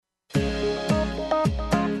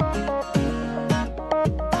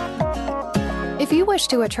If you wish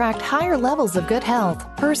to attract higher levels of good health,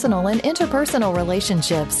 personal and interpersonal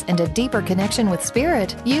relationships, and a deeper connection with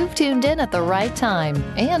Spirit, you've tuned in at the right time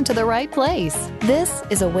and to the right place. This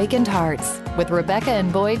is Awakened Hearts with Rebecca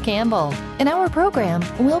and Boyd Campbell. In our program,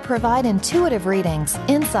 we'll provide intuitive readings,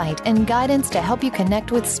 insight, and guidance to help you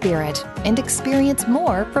connect with Spirit and experience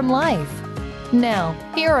more from life. Now,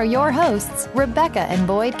 here are your hosts, Rebecca and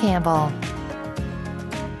Boyd Campbell.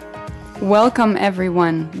 Welcome,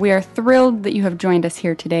 everyone. We are thrilled that you have joined us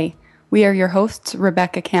here today. We are your hosts,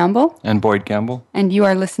 Rebecca Campbell and Boyd Campbell, and you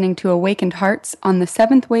are listening to Awakened Hearts on the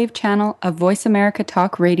 7th Wave channel of Voice America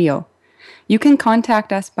Talk Radio. You can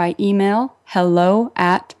contact us by email,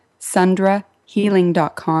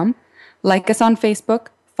 hello@sundrahealing.com, like us on Facebook,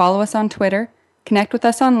 follow us on Twitter, connect with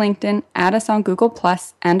us on LinkedIn, add us on Google+,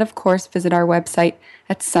 and of course visit our website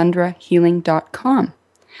at sundrahealing.com.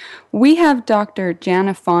 We have Dr.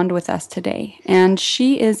 Janna Fond with us today, and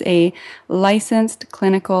she is a licensed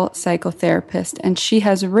clinical psychotherapist, and she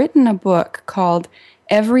has written a book called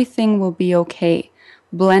Everything Will Be Okay,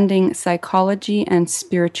 Blending Psychology and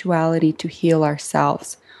Spirituality to Heal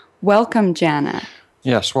Ourselves. Welcome, Janna.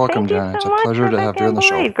 Yes, welcome, Janna. It's a pleasure to have you on the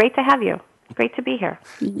show. Great to have you. Great to be here.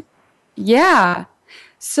 Yeah.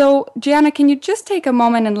 So, Janna, can you just take a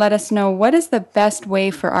moment and let us know what is the best way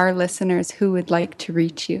for our listeners who would like to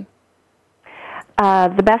reach you?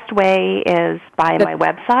 The best way is by my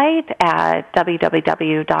website at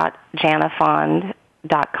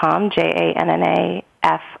www.jannafond.com, JANNAFOND.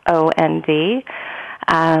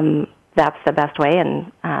 That's the best way,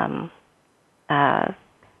 and I'm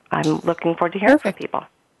looking forward to hearing from people.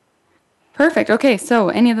 Perfect. Okay, so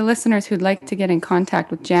any of the listeners who'd like to get in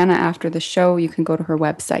contact with Janna after the show, you can go to her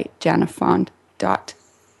website,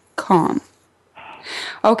 jannafond.com.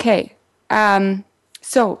 Okay,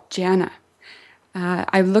 so Janna,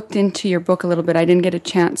 I looked into your book a little bit. I didn't get a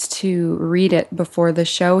chance to read it before the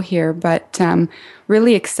show here, but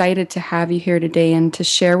really excited to have you here today and to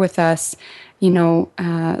share with us,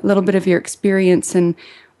 a little bit of your experience. And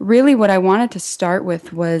really what I wanted to start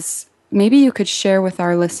with was maybe you could share with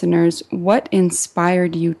our listeners what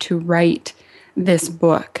inspired you to write this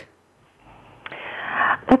book.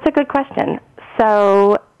 That's a good question.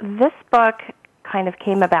 So this book kind of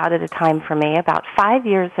came about at a time for me about 5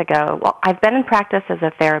 years ago. Well, I've been in practice as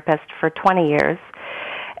a therapist for 20 years,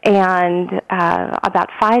 and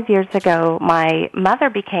about 5 years ago, my mother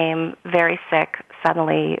became very sick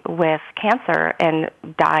suddenly with cancer and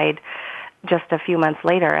died just a few months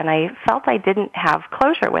later, and I felt I didn't have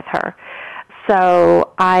closure with her.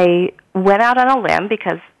 So I went out on a limb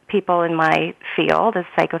because people in my field as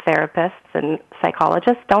psychotherapists and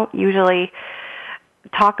psychologists don't usually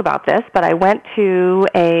talk about this, but I went to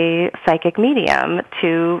a psychic medium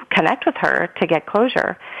to connect with her to get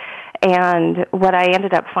closure. And what I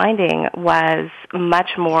ended up finding was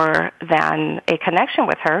much more than a connection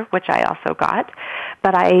with her, which I also got,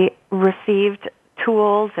 but I received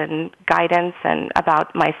tools and guidance and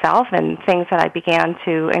about myself and things that I began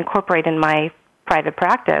to incorporate in my private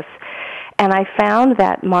practice. And I found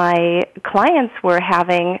that my clients were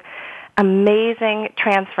having amazing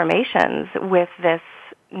transformations with this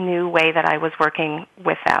new way that I was working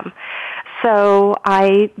with them. So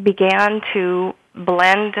I began to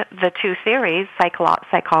blend the two theories,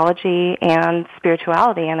 psychology and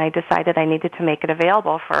spirituality, and I decided I needed to make it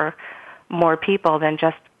available for more people than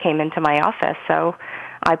just came into my office. So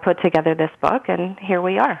I put together this book, and here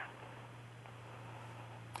we are.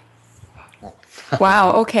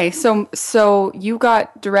 Wow. Okay. So you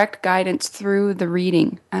got direct guidance through the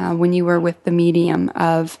reading when you were with the medium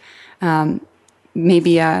of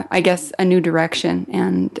maybe a new direction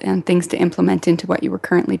and things to implement into what you were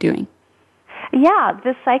currently doing. Yeah,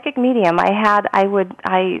 this psychic medium I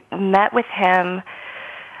met with him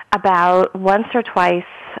about once or twice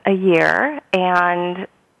a year and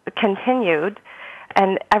continued,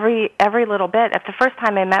 and every little bit. At the first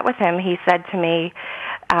time I met with him, he said to me,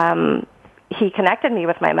 he connected me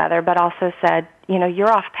with my mother, but also said,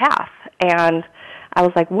 you're off path. And I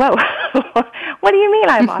was like, whoa, what do you mean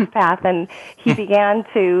I'm off path? And he began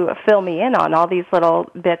to fill me in on all these little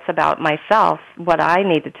bits about myself, what I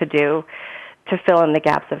needed to do to fill in the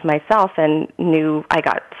gaps of myself, and knew I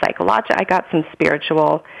got psychological, I got some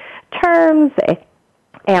spiritual terms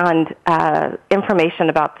and information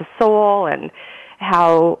about the soul and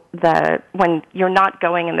how when you're not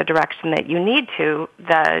going in the direction that you need to,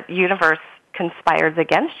 the universe conspires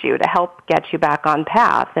against you to help get you back on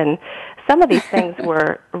path. And some of these things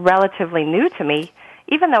were relatively new to me,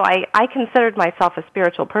 even though I considered myself a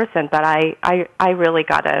spiritual person, but I really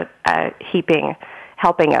got a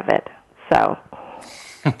helping of it. So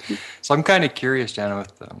I'm kind of curious, Janna,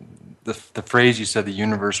 with the phrase you said, the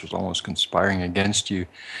universe was almost conspiring against you.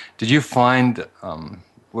 Did you find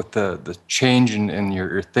with the change in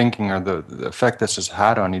your thinking or the effect this has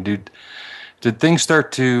had on you, did things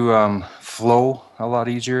start to flow a lot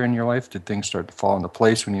easier in your life? Did things start to fall into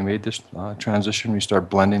place when you made this transition? When you start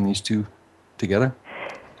blending these two together?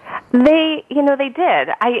 They did.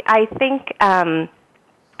 I think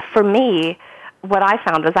for me, what I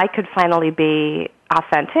found was I could finally be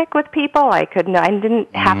authentic with people. I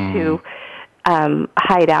didn't have to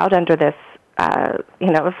hide out under this. So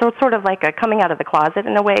it's sort of like a coming out of the closet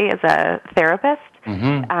in a way as a therapist.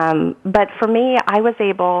 Mm-hmm. But for me, I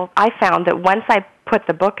found that once I put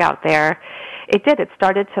the book out there, it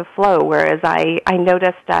started to flow. Whereas I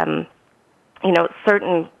noticed, when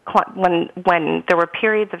there were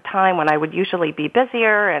periods of time when I would usually be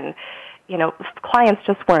busier and, clients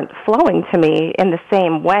just weren't flowing to me in the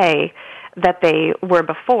same way that they were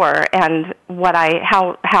before. And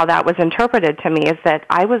how that was interpreted to me is that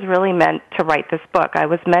I was really meant to write this book. I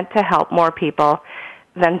was meant to help more people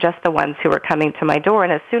than just the ones who were coming to my door.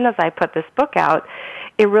 And as soon as I put this book out,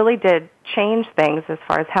 it really did change things as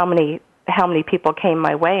far as how many people came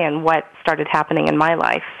my way and what started happening in my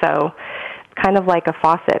life. So it's kind of like a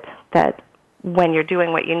faucet that when you're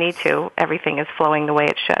doing what you need to, everything is flowing the way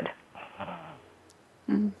it should.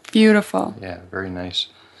 Beautiful. Yeah, very nice.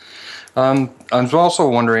 I was also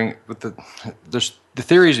wondering, with there's the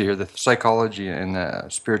theories here, the psychology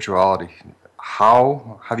and spirituality.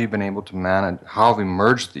 How have you been able to manage? How have you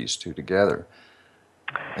merged these two together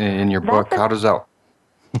in your book? How does that?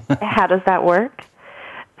 How does that work?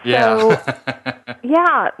 Yeah. So,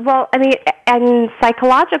 yeah. Well, I mean, in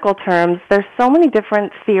psychological terms, there's so many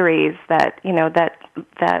different theories that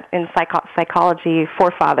that in psychology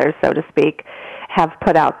forefathers, so to speak, have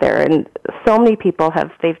put out there, and so many people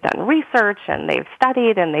they've done research and they've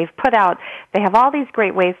studied and they have all these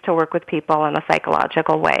great ways to work with people in a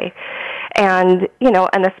psychological way. And,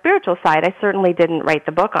 on the spiritual side, I certainly didn't write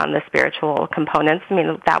the book on the spiritual components. I mean,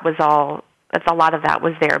 a lot of that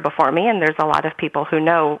was there before me, and there's a lot of people who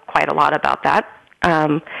know quite a lot about that.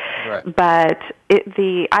 Right. But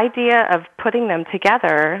the idea of putting them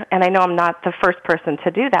together, and I know I'm not the first person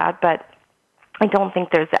to do that, but I don't think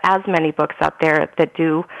there's as many books out there that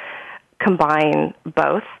do combine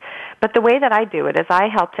both. But the way that I do it is I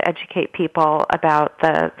help to educate people about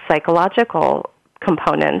the psychological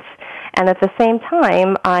components, and at the same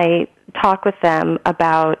time, I talk with them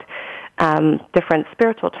about different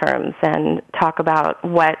spiritual terms and talk about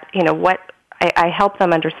what I help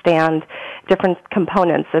them understand different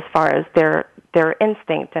components as far as their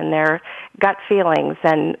instinct and their gut feelings,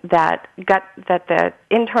 and that the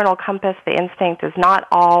internal compass, the instinct, is not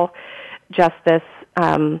all just this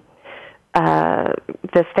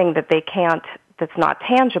this thing that they can't, that's not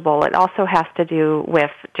tangible. It also has to do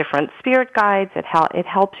with different spirit guides. It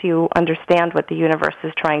helps you understand what the universe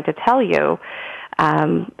is trying to tell you.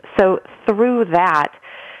 So through that,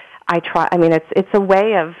 it's a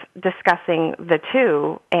way of discussing the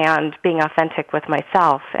two and being authentic with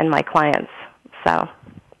myself and my clients. So.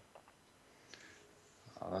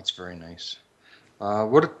 Oh, that's very nice.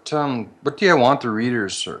 What do you want the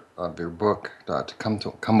readers of your book to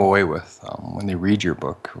come away with when they read your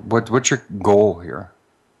book? What's your goal here?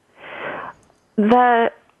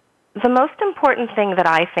 The most important thing that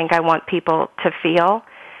I think I want people to feel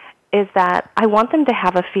is that I want them to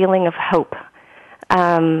have a feeling of hope.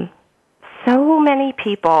 So many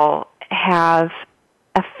people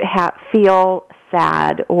feel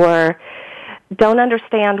sad or don't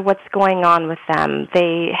understand what's going on with them.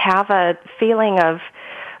 They have a feeling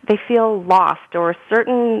they feel lost, or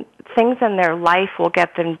certain things in their life will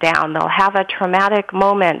get them down. They'll have a traumatic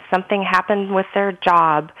moment. Something happened with their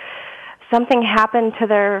job. Something happened to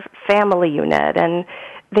their family unit, and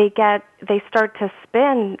they start to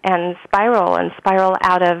spin and spiral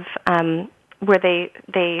out of where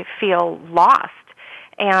they feel lost.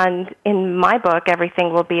 And in my book,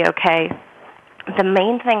 Everything Will Be Okay, the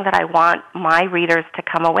main thing that I want my readers to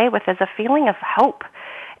come away with is a feeling of hope,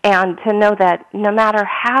 and to know that no matter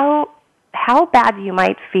how bad you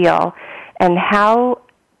might feel and how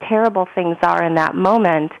terrible things are in that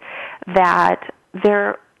moment, that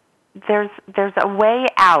there's a way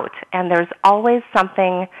out, and there's always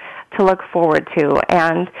something to look forward to,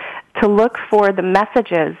 and to look for the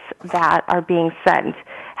messages that are being sent,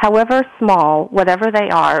 however small, whatever they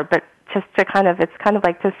are, but just to it's kind of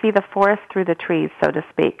like to see the forest through the trees, so to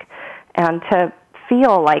speak, and to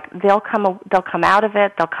feel like they'll come out of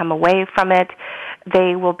it, they'll come away from it,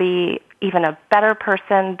 they will be even a better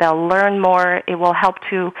person, they'll learn more, it will help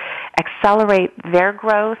to accelerate their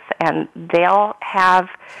growth, and they'll have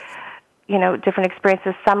different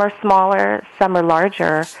experiences. Some are smaller, some are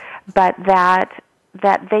larger, but that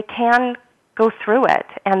they can go through it,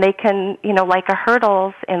 and they can, like a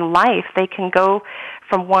hurdles in life, they can go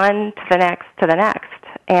from one to the next,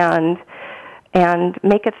 and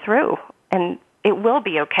make it through. And it will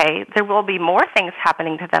be okay. There will be more things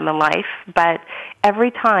happening to them in life, but every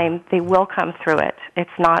time they will come through it. It's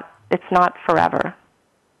not forever.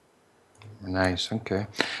 Nice. Okay.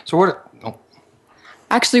 So what? Oh.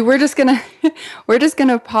 Actually, we're just gonna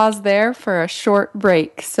pause there for a short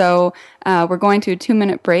break. So we're going to a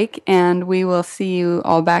 2-minute break, and we will see you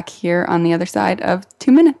all back here on the other side of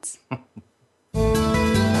 2 minutes.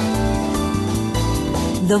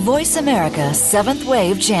 The Voice America 7th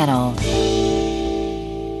Wave Channel.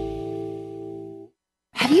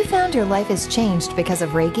 Have you found your life has changed because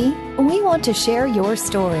of Reiki? We want to share your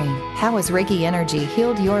story. How has Reiki energy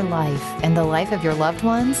healed your life and the life of your loved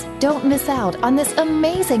ones? Don't miss out on this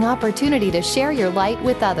amazing opportunity to share your light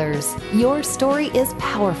with others. Your story is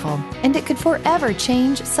powerful, and it could forever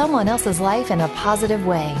change someone else's life in a positive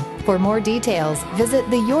way. For more details, visit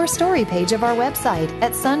the Your Story page of our website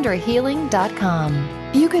at sundrahealing.com.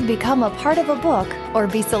 You could become a part of a book or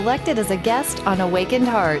be selected as a guest on Awakened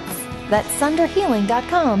Hearts. That's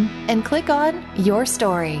sundrahealing.com and click on Your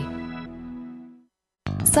Story.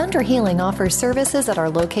 Sundra Healing offers services at our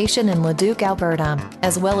location in Leduc, Alberta,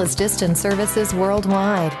 as well as distance services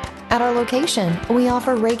worldwide. At our location, we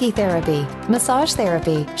offer Reiki therapy, massage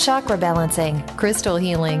therapy, chakra balancing, crystal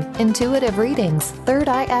healing, intuitive readings, third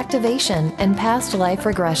eye activation, and past life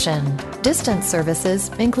regression. Distance services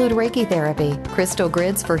include Reiki therapy, crystal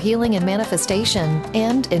grids for healing and manifestation,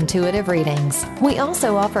 and intuitive readings. We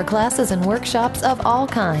also offer classes and workshops of all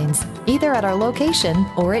kinds, either at our location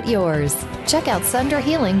or at yours. Check out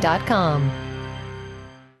sundrahealing.com.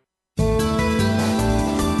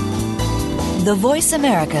 The Voice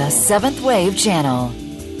America 7th Wave Channel.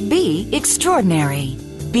 Be extraordinary.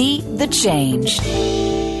 Be the change.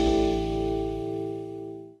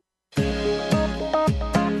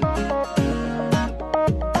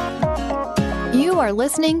 You are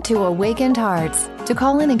listening to Awakened Hearts. To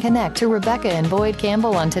call in and connect to Rebecca and Boyd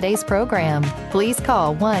Campbell on today's program, please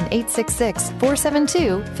call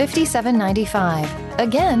 1-866-472-5795.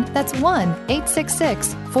 Again, that's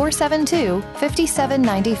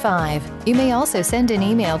 1-866-472-5795. You may also send an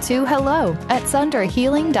email to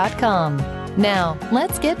hello@sundrahealing.com. Now,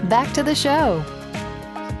 let's get back to the show.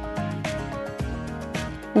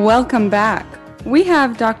 Welcome back. We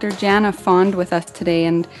have Dr. Janna Fond with us today,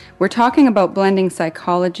 and we're talking about blending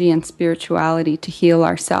psychology and spirituality to heal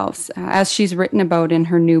ourselves, as she's written about in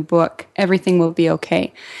her new book, Everything Will Be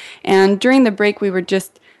Okay. And during the break, we were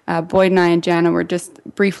just, Boyd and I and Janna were just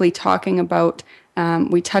briefly talking about,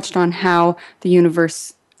 we touched on how the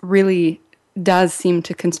universe really does seem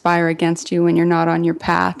to conspire against you when you're not on your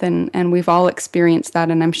path, and we've all experienced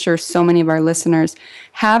that, and I'm sure so many of our listeners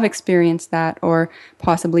have experienced that or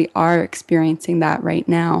possibly are experiencing that right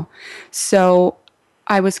now. So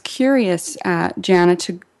I was curious, Janna,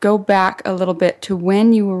 to go back a little bit to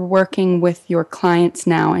when you were working with your clients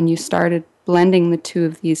now and you started blending the two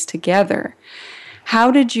of these together.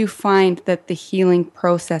 How did you find that the healing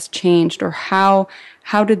process changed, or how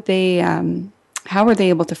did they how were they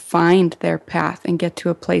able to find their path and get to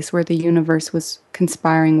a place where the universe was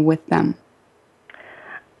conspiring with them?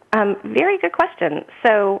 Very good question.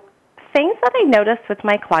 So things that I noticed with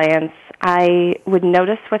my clients, I would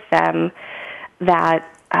notice with them that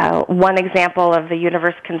one example of the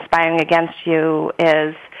universe conspiring against you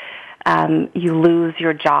is you lose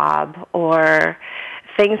your job, or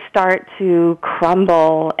things start to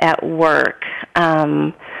crumble at work,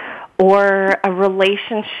 or a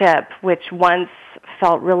relationship which once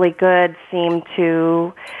felt really good seemed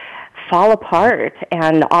to fall apart,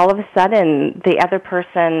 and all of a sudden the other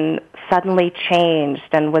person suddenly changed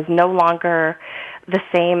and was no longer the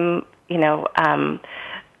same,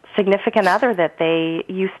 significant other that they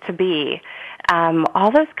used to be. All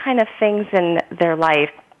those kind of things in their life,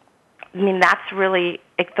 I mean, that's really,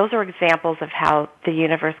 those are examples of how the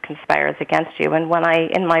universe conspires against you. And when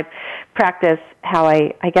in my practice, how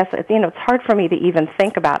I guess, it's hard for me to even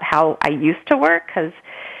think about how I used to work because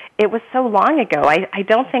it was so long ago. I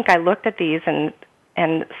don't think I looked at these and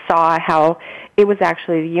saw how it was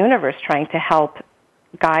actually the universe trying to help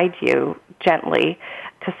guide you gently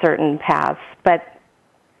to certain paths. But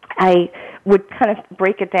I would kind of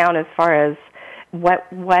break it down as far as what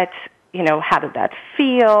how did that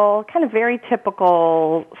feel? Kind of very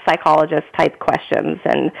typical psychologist type questions,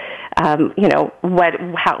 and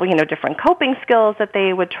different coping skills that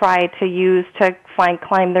they would try to use to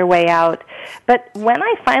climb their way out. But when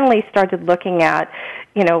I finally started looking at,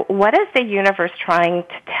 what is the universe trying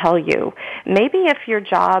to tell you? Maybe if your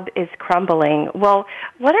job is crumbling, well,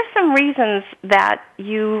 what are some reasons that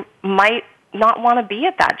you might not want to be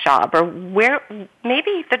at that job, or where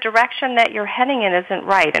maybe the direction that you're heading in isn't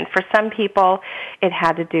right? And for some people, it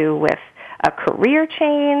had to do with a career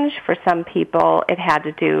change. For some people, it had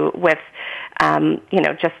to do with,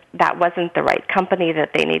 just that wasn't the right company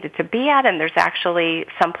that they needed to be at, and there's actually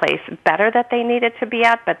someplace better that they needed to be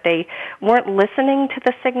at, but they weren't listening to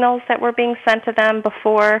the signals that were being sent to them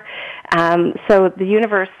before. So the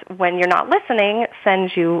universe, when you're not listening,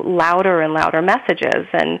 sends you louder and louder messages.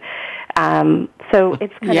 And so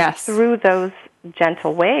it's kind of through those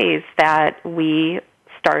gentle ways that we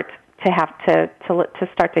start to have to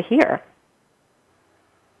start to hear.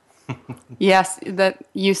 Yes, that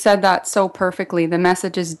you said that so perfectly. The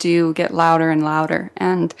messages do get louder and louder,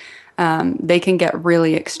 and they can get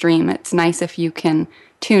really extreme. It's nice if you can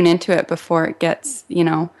tune into it before it gets,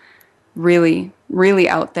 really, really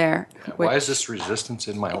out there. Why is this resistance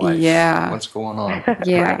in my life? Yeah. What's going on?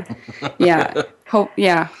 Yeah.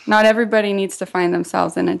 Yeah. Not everybody needs to find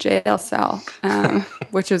themselves in a jail cell,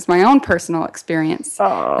 which is my own personal experience.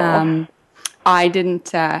 Oh. I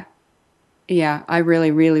didn't... I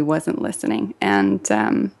really, really wasn't listening. And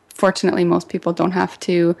fortunately, most people don't have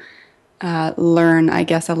to learn, I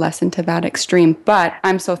guess, a lesson to that extreme. But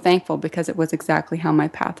I'm so thankful because it was exactly how my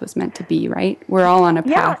path was meant to be, right? We're all on a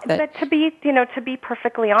path that... but to be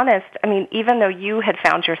perfectly honest, I mean, even though you had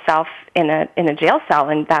found yourself in a jail cell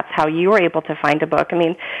and that's how you were able to find a book, I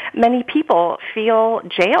mean, many people feel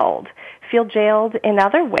jailed in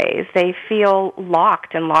other ways. They feel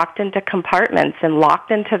locked into compartments and locked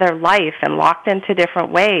into their life and locked into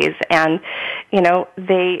different ways. And,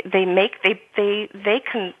 they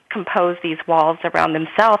can compose these walls around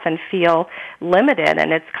themselves and feel limited.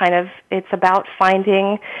 And it's about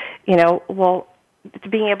finding,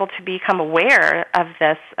 being able to become aware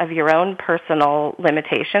of your own personal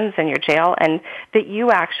limitations and your jail, and that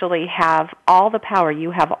you actually have all the power,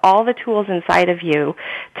 you have all the tools inside of you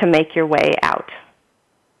to make your way out.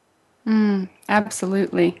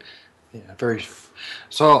 Absolutely. Yeah, very.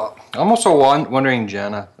 So I'm also wondering,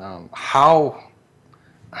 Janna, how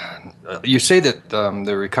you say that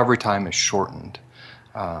the recovery time is shortened.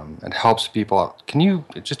 It helps people out. Can you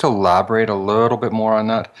just elaborate a little bit more on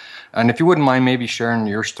that? And if you wouldn't mind maybe sharing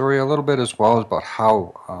your story a little bit as well about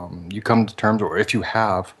how you come to terms, or if you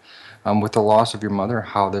have, with the loss of your mother,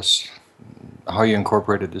 how you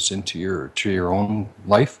incorporated this into your own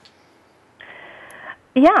life?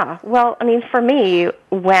 Yeah, well, I mean, for me,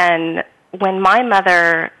 when my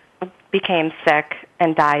mother became sick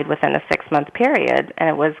and died within a 6-month period, and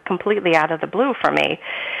it was completely out of the blue for me,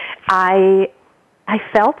 I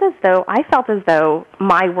felt as though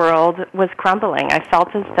my world was crumbling. I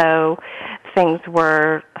felt as though things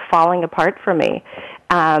were falling apart for me.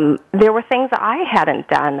 There were things I hadn't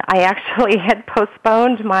done. I actually had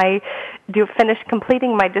postponed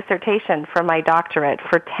completing my dissertation for my doctorate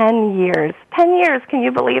for 10 years. 10 years, can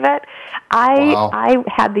you believe it? Wow. I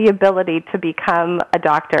had the ability to become a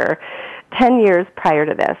doctor 10 years prior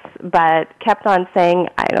to this, but kept on saying,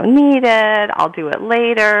 I don't need it, I'll do it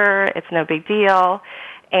later, it's no big deal.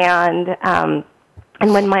 And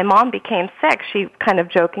when my mom became sick, she kind of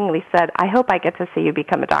jokingly said, I hope I get to see you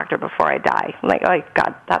become a doctor before I die. I'm like, oh,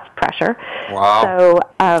 God, that's pressure. Wow.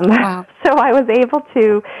 So I was able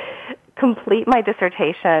to complete my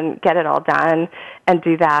dissertation, get it all done, and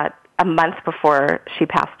do that a month before she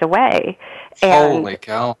passed away. Holy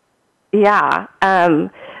cow. Yeah.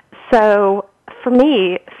 So for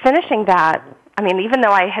me, finishing that, I mean, even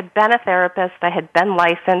though I had been a therapist, I had been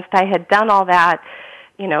licensed, I had done all that,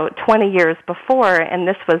 20 years before, and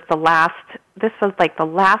this was like the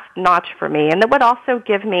last notch for me. And it would also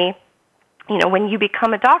give me, when you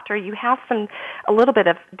become a doctor, you have a little bit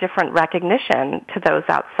of different recognition to those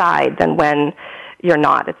outside than when you're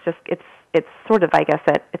not. It's sort of, I guess,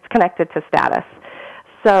 it's connected to status.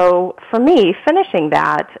 So for me, finishing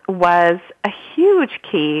that was a huge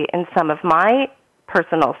key in some of my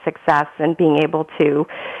personal success and being able to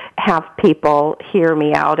have people hear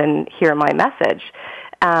me out and hear my message.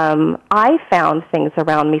 I found things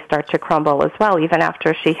around me start to crumble as well, even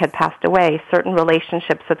after she had passed away, certain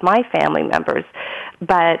relationships with my family members.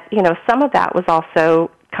 But, some of that was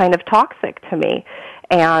also kind of toxic to me.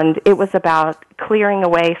 And it was about clearing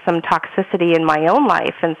away some toxicity in my own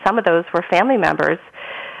life, and some of those were family members.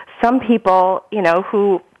 Some people,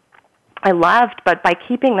 who I loved, but by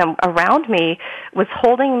keeping them around me was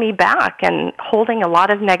holding me back and holding a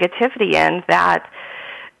lot of negativity in that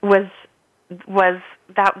was was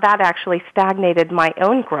that actually stagnated my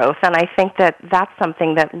own growth. And I think that that's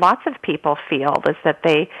something that lots of people feel, is that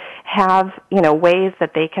they have, ways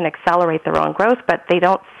that they can accelerate their own growth, but they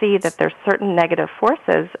don't see that there's certain negative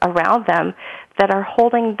forces around them that are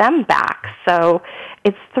holding them back. So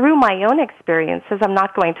it's through my own experiences. I'm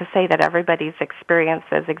not going to say that everybody's experience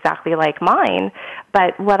is exactly like mine,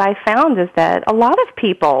 but what I found is that a lot of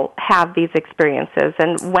people have these experiences,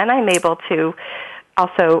 and when I'm able to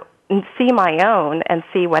also see my own and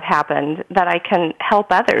see what happened, that I can help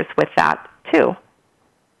others with that too.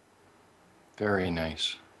 Very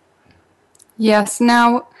nice. Yes.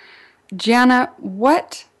 Now, Janna,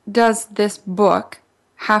 what does this book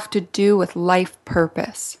have to do with life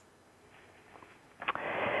purpose?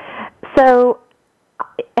 So,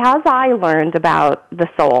 as I learned about the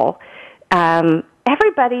soul,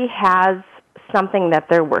 everybody has something that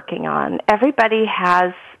they're working on. Everybody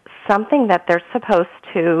has something that they're supposed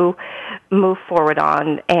to move forward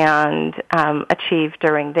on and achieve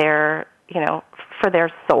during their, for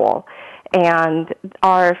their soul. And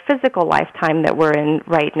our physical lifetime that we're in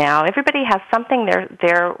right now, everybody has something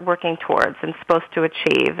they're working towards and supposed to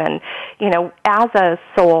achieve. And, as a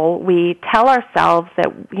soul, we tell ourselves that,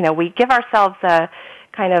 we give ourselves a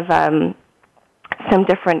kind of some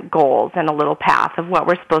different goals and a little path of what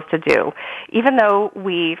we're supposed to do. Even though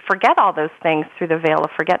we forget all those things through the veil of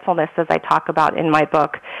forgetfulness, as I talk about in my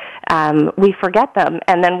book, we forget them,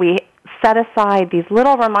 and then we set aside these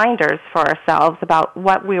little reminders for ourselves about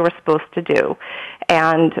what we were supposed to do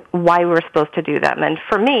and why we were supposed to do them. And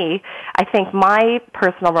for me, I think my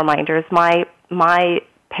personal reminders, my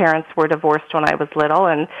parents were divorced when I was little,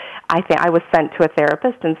 and I think I was sent to a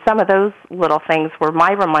therapist, and some of those little things were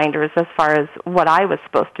my reminders as far as what I was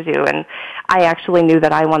supposed to do. And I actually knew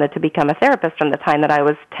that I wanted to become a therapist from the time that I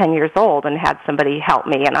was 10 years old and had somebody help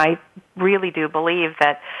me. And I really do believe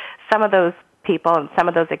that some of those people and some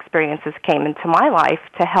of those experiences came into my life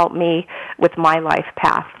to help me with my life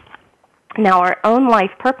path. Now, our own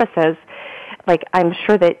life purposes, like I'm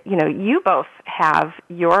sure that, you both have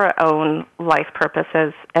your own life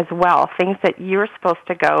purposes as well, things that you're supposed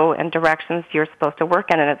to go and directions you're supposed to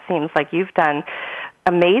work in, and it seems like you've done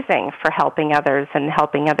amazing for helping others and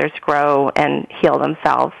helping others grow and heal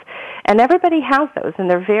themselves. And everybody has those, and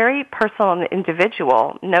they're very personal and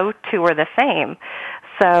individual. No two are the same.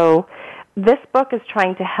 So this book is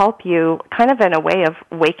trying to help you kind of in a way of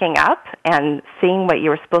waking up and seeing what you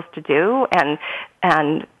were supposed to do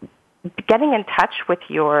and getting in touch with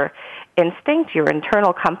your instinct, your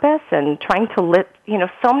internal compass, and trying to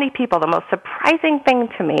so many people, the most surprising thing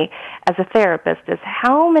to me as a therapist is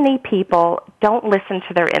how many people don't listen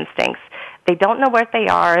to their instincts. They don't know what they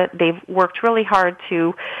are. They've worked really hard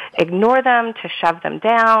to ignore them, to shove them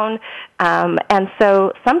down. And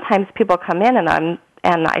so sometimes people come in and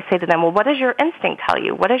I say to them, well, what does your instinct tell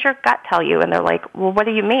you? What does your gut tell you? And they're like, well, what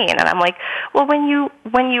do you mean? And I'm like, well, when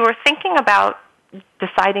you were thinking about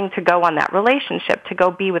deciding to go on that relationship, to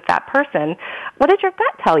go be with that person, what did your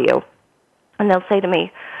gut tell you? And they'll say to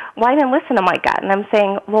me, well, I didn't listen to my gut. And I'm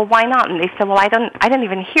saying, well, why not? And they said, well, I didn't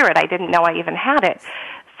even hear it. I didn't know I even had it.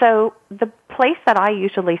 So the place that I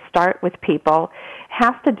usually start with people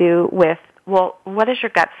has to do with, well, what does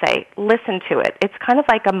your gut say? Listen to it. It's kind of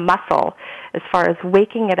like a muscle as far as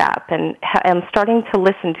waking it up and starting to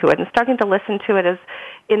listen to it. And starting to listen to it is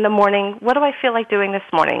in the morning, what do I feel like doing this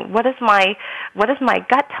morning? What does my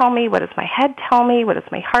gut tell me? What does my head tell me? What does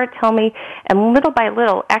my heart tell me? And little by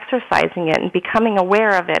little, exercising it and becoming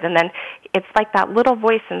aware of it. And then it's like that little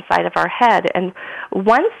voice inside of our head. And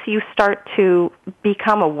once you start to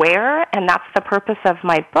become aware, and that's the purpose of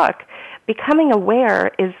my book, becoming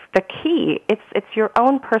aware is the key. It's your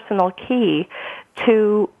own personal key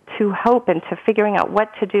to hope and to figuring out what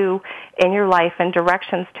to do in your life and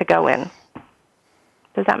directions to go in.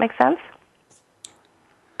 Does that make sense?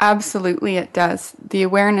 Absolutely, it does. The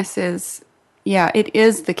awareness is, it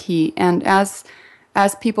is the key. And as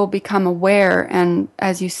people become aware, and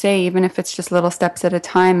as you say, even if it's just little steps at a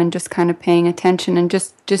time and just kind of paying attention and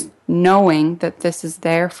just knowing that this is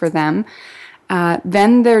there for them,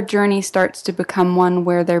 then their journey starts to become one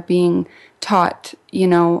where they're being taught,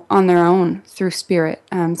 on their own through spirit.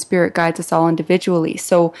 Spirit guides us all individually.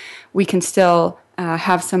 So we can still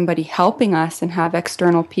have somebody helping us and have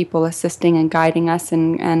external people assisting and guiding us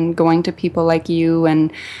and going to people like you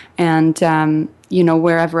and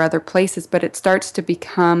wherever other places. But it starts to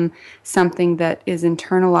become something that is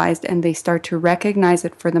internalized, and they start to recognize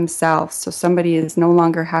it for themselves. So somebody is no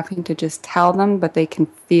longer having to just tell them, but they can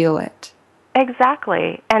feel it.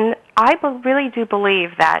 Exactly. And I really do believe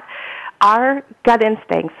that our gut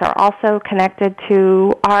instincts are also connected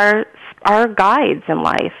to our guides in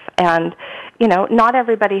life. And, not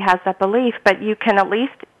everybody has that belief, but you can at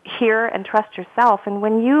least hear and trust yourself. And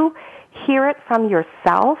when you hear it from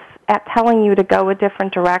yourself at telling you to go a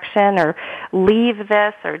different direction or leave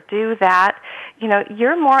this or do that,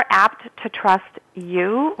 you're more apt to trust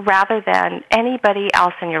you rather than anybody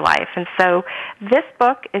else in your life. And so this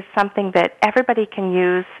book is something that everybody can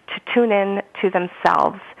use to tune in to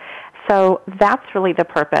themselves. So that's really the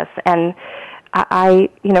purpose. And I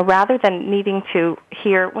rather than needing to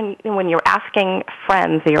hear when you're asking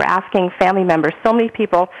friends or you're asking family members, so many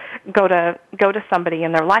people go to somebody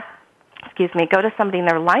in their life. Go to somebody in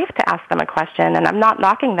their life to ask them a question, and I'm not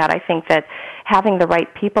knocking that. I think that having the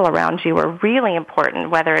right people around you are really important,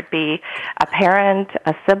 whether it be a parent,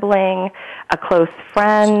 a sibling, a close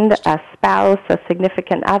friend, a spouse, a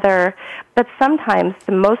significant other. But sometimes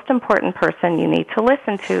the most important person you need to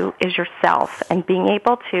listen to is yourself, and being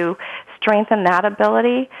able to strengthen that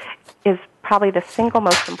ability is probably the single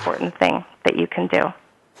most important thing that you can do.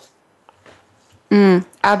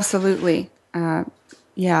 Absolutely.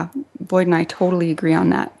 Yeah, Boyd and I totally agree on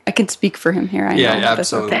that. I can speak for him here. I know.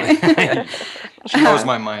 Absolutely. Okay. She knows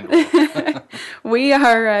my mind. We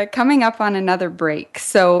are coming up on another break.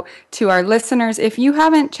 So to our listeners, if you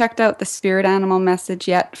haven't checked out the spirit animal message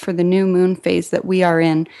yet for the new moon phase that we are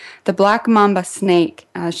in, the black mamba snake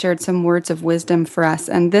shared some words of wisdom for us.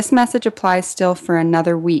 And this message applies still for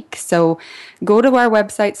another week. So go to our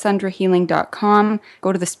website, sundrahealing.com,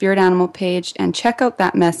 go to the spirit animal page and check out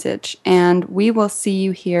that message. And we will see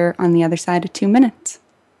you here on the other side of 2 minutes.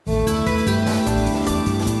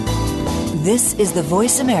 This is the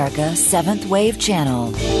Voice America 7th Wave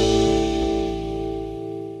Channel.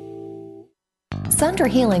 Sundra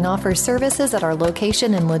Healing offers services at our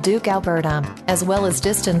location in Leduc, Alberta, as well as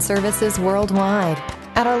distance services worldwide.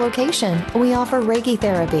 At our location, we offer Reiki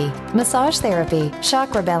therapy, massage therapy,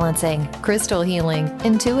 chakra balancing, crystal healing,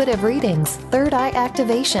 intuitive readings, third eye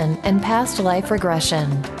activation, and past life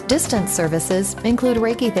regression. Distance services include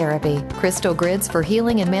Reiki therapy, crystal grids for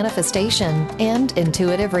healing and manifestation, and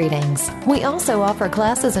intuitive readings. We also offer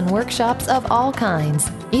classes and workshops of all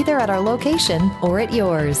kinds, either at our location or at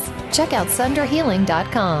yours. Check out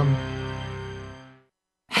sundrahealing.com.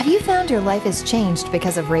 Have you found your life has changed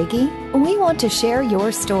because of Reiki? We want to share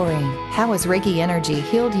your story. How has Reiki energy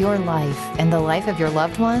healed your life and the life of your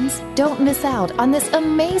loved ones? Don't miss out on this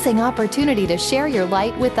amazing opportunity to share your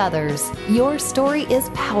light with others. Your story is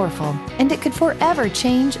powerful, and it could forever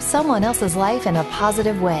change someone else's life in a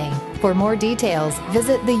positive way. For more details,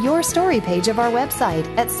 visit the Your Story page of our website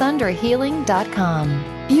at sundrahealing.com.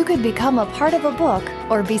 You could become a part of a book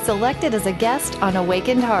or be selected as a guest on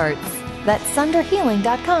Awakened Hearts. That's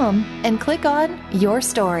sundrahealing.com and click on Your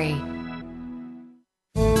Story.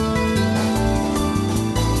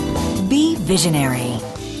 Be visionary.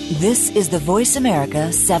 This is the Voice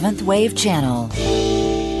America 7th Wave Channel.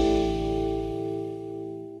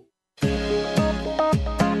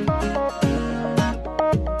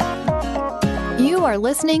 You are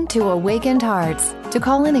listening to Awakened Hearts. To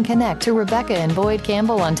call in and connect to Rebecca and Boyd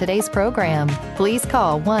Campbell on today's program, please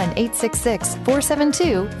call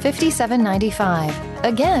 1-866-472-5795.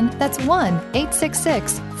 Again, that's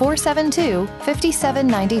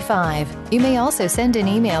 1-866-472-5795. You may also send an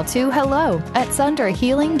email to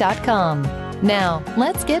hello@sundrahealing.com. Now,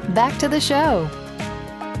 let's get back to the show.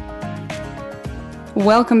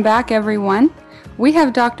 Welcome back, everyone. We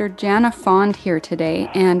have Dr. Janna Fond here today,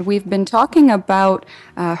 and we've been talking about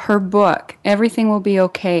her book, Everything Will Be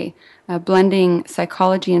Okay, blending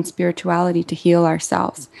psychology and spirituality to heal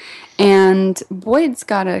ourselves. And Boyd's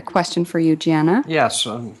got a question for you, Janna. Yes,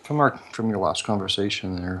 from your last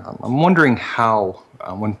conversation there, I'm wondering how,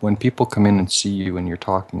 when people come in and see you and you're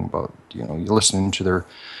talking about, you're listening to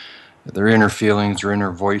their inner feelings or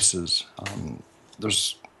inner voices,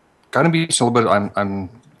 there's got to be a little bit,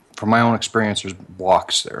 I'm from my own experience, there's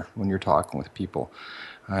blocks there when you're talking with people.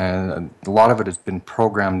 And a lot of it has been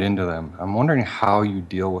programmed into them. I'm wondering how you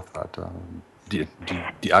deal with that. Do you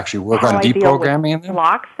actually work on deprogramming them?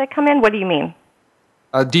 Blocks that come in? What do you mean?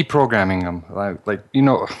 Deprogramming them.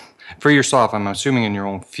 For yourself, I'm assuming in your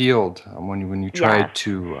own field, when you tried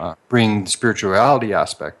to bring the spirituality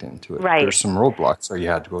aspect into it, right. There's some roadblocks that you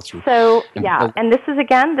had to go through. So, and this is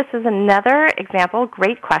another example,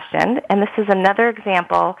 great question, and this is another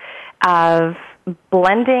example of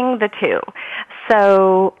blending the two.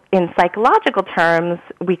 So in psychological terms,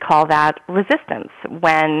 we call that resistance,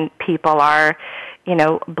 when people are,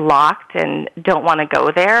 blocked and don't want to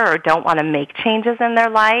go there or don't want to make changes in their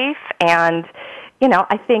life. And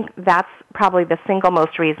I think that's probably the single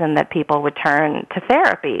most reason that people would turn to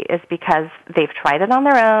therapy is because they've tried it on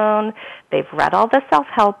their own, they've read all the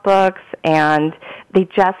self-help books, and they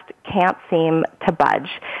just can't seem to budge.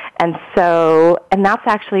 And that's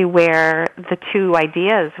actually where the two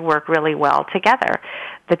ideas work really well together,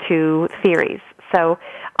 the two theories. So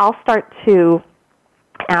I'll start to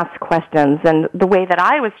ask questions, and the way that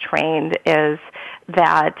I was trained is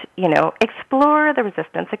that, explore the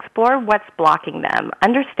resistance, explore what's blocking them,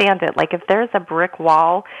 understand it. Like if there's a brick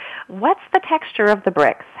wall, what's the texture of the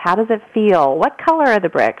bricks? How does it feel? What color are the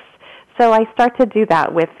bricks? So I start to do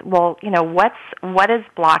that with, what is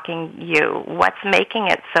blocking you? What's making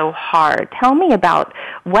it so hard? Tell me about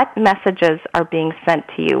what messages are being sent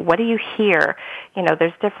to you. What do you hear?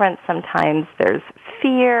 There's sometimes there's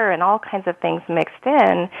fear and all kinds of things mixed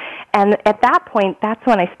in. And at that point, that's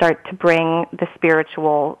when I start to bring the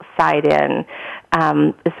spiritual side in,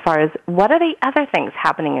 as far as what are the other things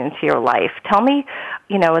happening into your life? Tell me,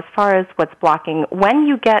 as far as what's blocking, when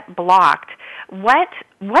you get blocked, what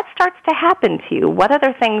starts to happen to you? What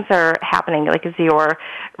other things are happening? Like, is your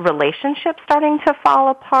relationship starting to fall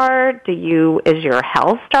apart? Is your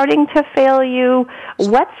health starting to fail you?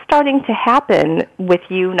 What's starting to happen with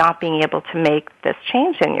you not being able to make this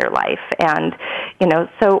change in your life? And,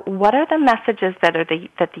 so what are the messages that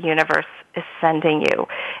the universe is sending you?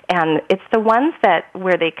 And it's the ones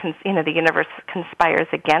where the universe conspires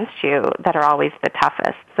against you that are always the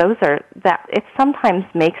toughest. It sometimes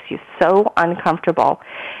makes you so uncomfortable.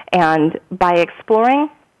 And by exploring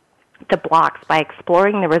the blocks, by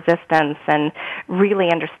exploring the resistance and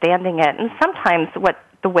really understanding it, and sometimes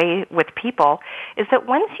the way with people is that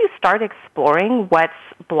once you start exploring what's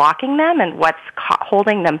blocking them and what's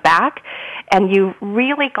holding them back, and you've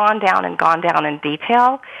really gone down in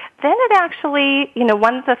detail, then it actually,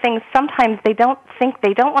 one of the things sometimes they don't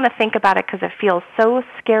want to think about it because it feels so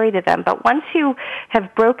scary to them. But once you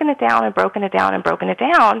have broken it down and broken it down and broken it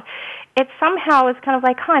down, it somehow is kind of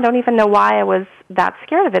like, I don't even know why I was that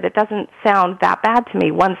scared of it. It doesn't sound that bad to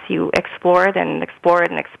me once you explore it and explore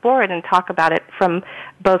it and explore it and talk about it from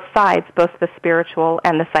both sides, both the spiritual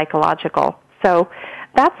and the psychological. So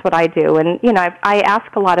that's what I do. And, I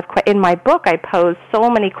ask a lot of in my book, I pose so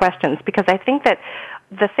many questions because I think that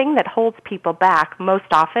the thing that holds people back most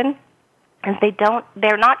often is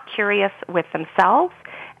they're not curious with themselves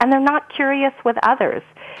and they're not curious with others.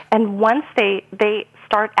 And once they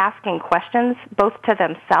start asking questions both to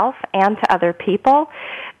themselves and to other people,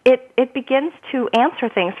 it begins to answer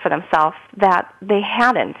things for themselves that they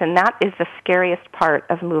hadn't, and that is the scariest part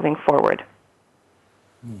of moving forward.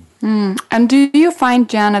 And do you find,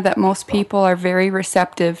 Janna, that most people are very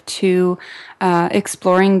receptive to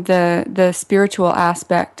exploring the spiritual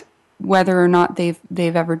aspect, whether or not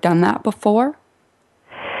they've ever done that before?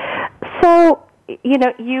 So,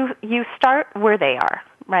 you start where they are,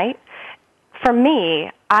 right? For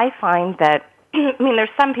me, I find that, there's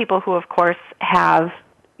some people who, of course, have,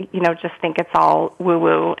 just think it's all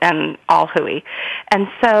woo-woo and all hooey. And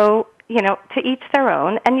so, to each their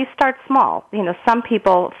own, and you start small. Some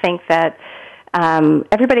people think that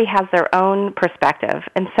everybody has their own perspective.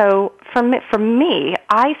 And so for me,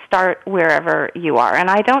 I start wherever you are, and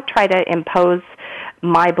I don't try to impose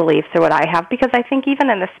my beliefs or what I have, because I think even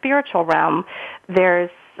in the spiritual realm,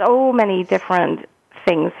 there's so many different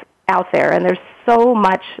things out there, and there's so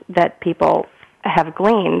much that people have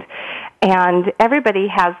gleaned, and everybody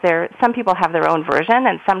has some people have their own version,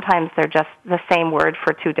 and sometimes they're just the same word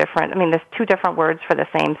for there's two different words for the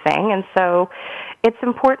same thing, and so it's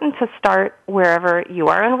important to start wherever you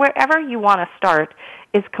are, and wherever you want to start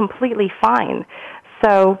is completely fine.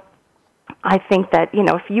 So I think that,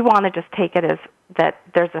 if you want to just take it as that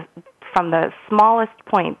from the smallest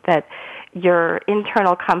point that your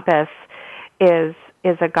internal compass is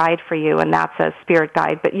a guide for you, and that's a spirit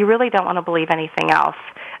guide, but you really don't want to believe anything else,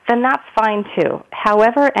 then that's fine too.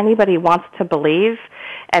 However anybody wants to believe,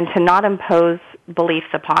 and to not impose beliefs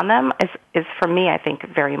upon them is for me, I think,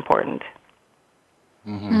 very important.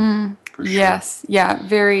 Mm-hmm. Sure. Yes. Yeah.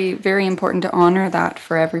 Very, very important to honor that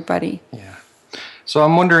for everybody. Yeah. So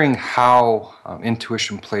I'm wondering how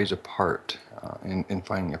intuition plays a part in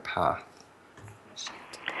finding a path.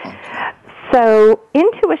 So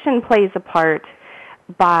intuition plays a part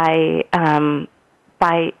by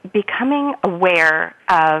becoming aware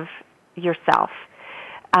of yourself.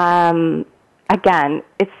 Again,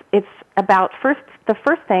 it's about the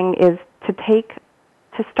first thing is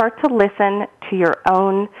to start to listen to your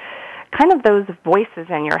own, kind of those voices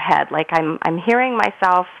in your head. Like I'm hearing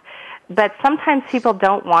myself, but sometimes people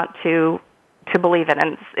don't want to believe it.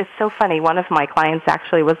 And it's so funny. One of my clients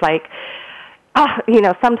actually was like,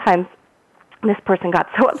 sometimes this person got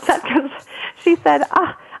so upset because she said,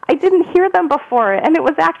 I didn't hear them before, and it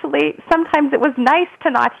was actually, sometimes it was nice to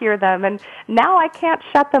not hear them, and now I can't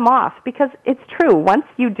shut them off, because it's true. Once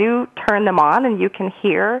you do turn them on and you can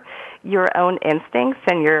hear your own instincts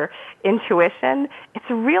and your intuition, it's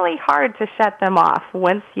really hard to shut them off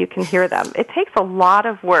once you can hear them. It takes a lot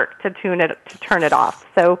of work to turn it off.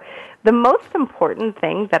 So the most important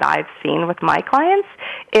thing that I've seen with my clients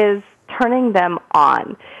is turning them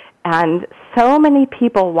on. And so many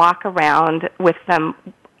people walk around with them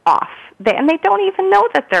off, and they don't even know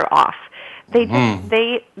that they're off. They just,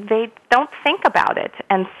 they don't think about it.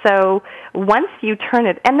 And so once you turn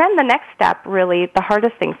it, and then the next step, really the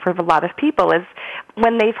hardest thing for a lot of people is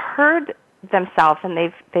when they've heard themselves and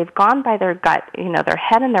they've gone by their gut, their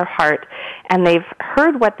head and their heart, and they've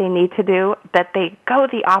heard what they need to do, that they go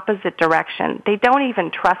the opposite direction. They don't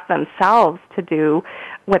even trust themselves to do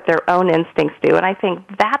what their own instincts do. And I think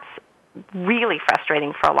that's really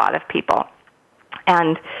frustrating for a lot of people.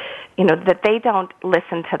 And, that they don't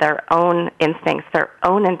listen to their own instincts, their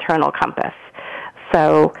own internal compass.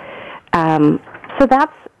 So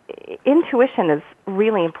that's, intuition is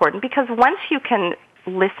really important, because once you can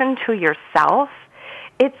listen to yourself,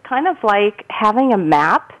 it's kind of like having a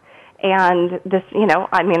map. And this,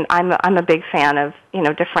 I'm a big fan of,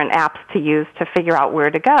 different apps to use to figure out where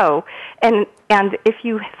to go. And if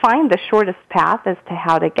you find the shortest path as to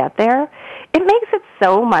how to get there, it makes it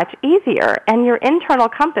so much easier. And your internal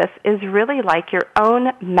compass is really like your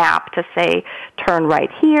own map to say, turn right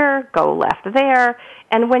here, go left there.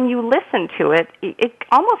 And when you listen to it, it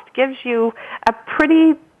almost gives you a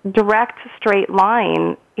pretty direct, straight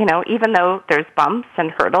line, even though there's bumps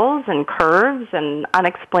and hurdles and curves and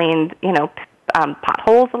unexplained,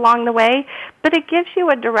 potholes along the way, but it gives you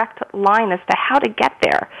a direct line as to how to get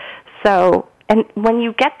there. So, and when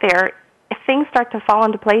you get there, things start to fall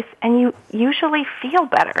into place, and you usually feel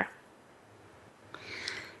better.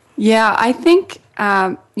 Yeah, I think,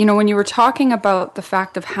 when you were talking about the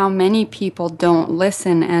fact of how many people don't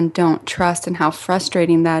listen and don't trust, and how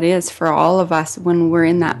frustrating that is for all of us when we're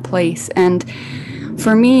in that place. And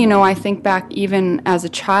for me, I think back even as a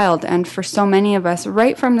child, and for so many of us,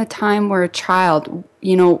 right from the time we're a child,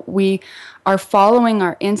 we are following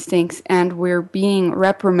our instincts and we're being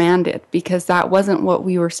reprimanded because that wasn't what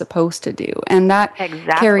we were supposed to do. And that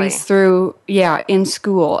carries through, in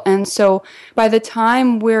school. And so by the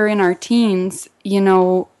time we're in our teens,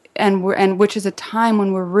 and which is a time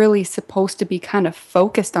when we're really supposed to be kind of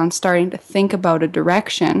focused on starting to think about a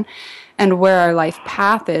direction and where our life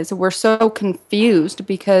path is, we're so confused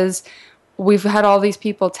because we've had all these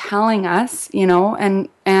people telling us,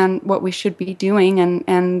 and what we should be doing,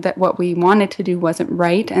 and that what we wanted to do wasn't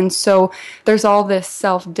right. And so there's all this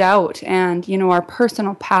self-doubt, and, our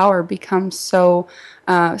personal power becomes so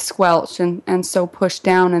squelched and so pushed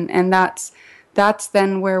down. And that's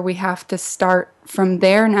then where we have to start from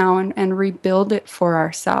there now and rebuild it for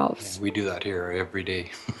ourselves. We do that here every day.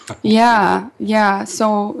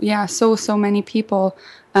 So many people,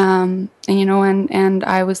 and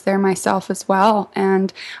I was there myself as well.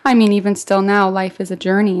 And I mean, even still now, life is a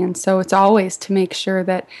journey. And so it's always to make sure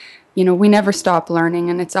that, we never stop learning,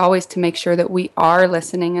 and it's always to make sure that we are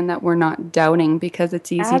listening and that we're not doubting, because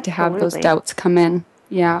it's easy to have those doubts come in.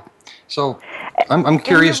 Yeah. So I'm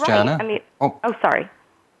curious, right. Janna. Sorry.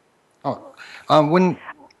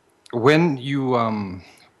 When you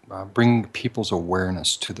bring people's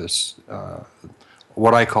awareness to this,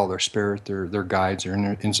 what I call their spirit, their guides, their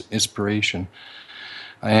inspiration,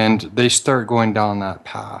 and they start going down that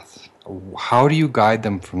path, how do you guide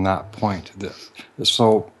them from that point?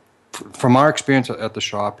 So from our experience at the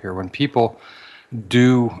shop here, when people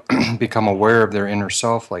do become aware of their inner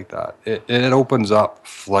self like that, it opens up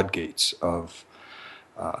floodgates of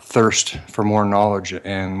thirst for more knowledge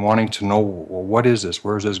and wanting to know, well, what is this?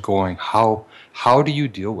 Where is this going? How do you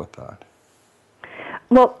deal with that?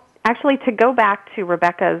 Well, actually, to go back to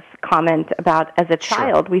Rebecca's comment about as a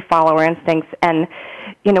child, we follow our instincts, and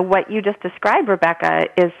what you just described, Rebecca,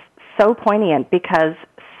 is so poignant, because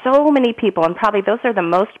so many people, and probably those are the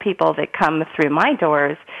most people that come through my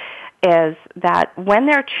doors, is that when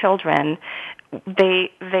they're children, they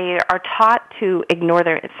are taught to ignore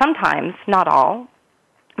sometimes, not all,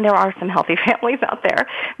 there are some healthy families out there,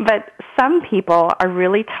 but some people are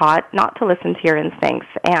really taught not to listen to your instincts,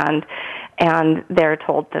 and they're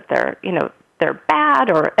told that they're bad,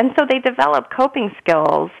 and so they develop coping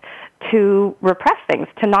skills to repress things,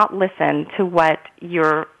 to not listen to what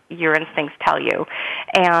your instincts tell you.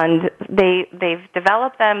 And they've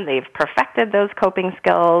developed them, they've perfected those coping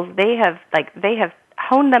skills, they have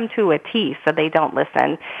hone them to a T so they don't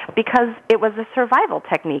listen, because it was a survival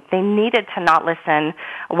technique. They needed to not listen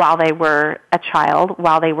while they were a child,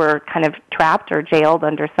 while they were kind of trapped or jailed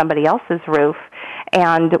under somebody else's roof.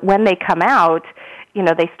 And when they come out,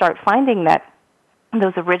 they start finding that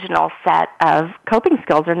those original set of coping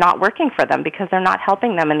skills are not working for them because they're not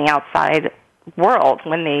helping them in the outside world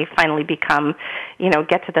when they finally become,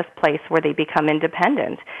 get to this place where they become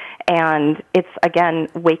independent. And it's, again,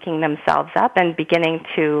 waking themselves up and beginning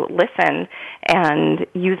to listen and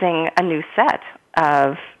using a new set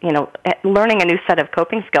of, learning a new set of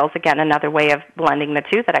coping skills, again, another way of blending the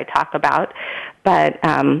two that I talk about. But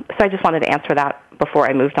so I just wanted to answer that before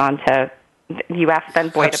I moved on to, you asked Ben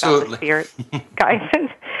Boyd about the fear. Guys,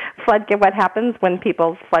 floodgate, what happens when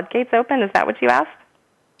people's floodgates open? Is that what you asked?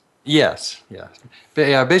 Yes. But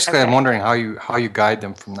yeah, basically, Okay. I'm wondering how you guide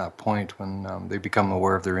them from that point when they become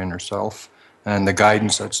aware of their inner self and the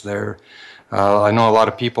guidance that's there. I know a lot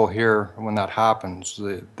of people here, when that happens,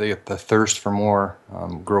 the thirst for more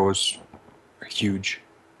grows huge.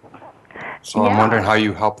 So I'm wondering how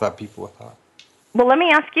you help that people with that. Well, let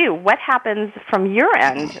me ask you, what happens from your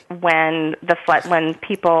end when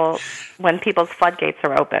people's floodgates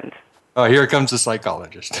are opened? Oh, here comes the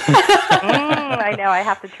psychologist. I know, I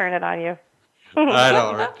have to turn it on you. I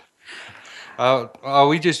know,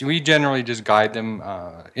 right? We generally just guide them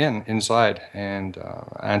inside and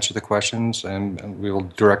answer the questions, and we will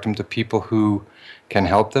direct them to people who can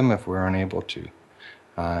help them if we're unable to.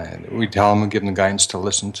 We tell them and give them guidance to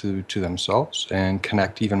listen to themselves and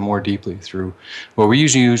connect even more deeply through. Well, we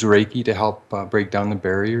usually use Reiki to help break down the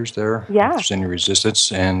barriers there. Yeah. If there's any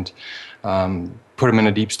resistance, and put them in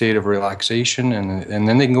a deep state of relaxation, and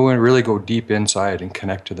then they can really go deep inside and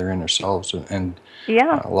connect to their inner selves, and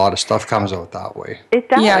a lot of stuff comes out that way. It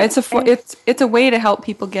does. Yeah, it's a way to help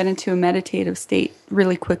people get into a meditative state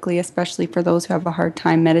really quickly, especially for those who have a hard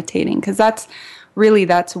time meditating, because that's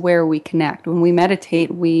where we connect. When we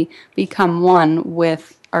meditate, we become one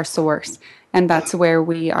with our source, and that's where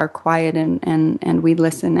we are quiet and we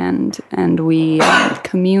listen and we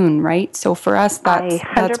commune, right? So for us,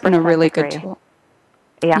 that's been a really good tool.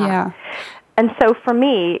 Yeah. And so for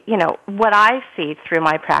me, what I see through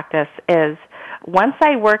my practice is, once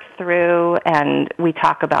I work through and we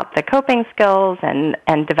talk about the coping skills and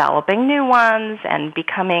developing new ones and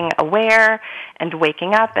becoming aware and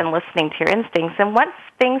waking up and listening to your instincts, and once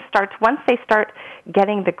they start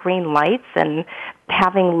getting the green lights and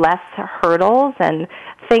having less hurdles and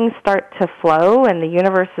things start to flow and the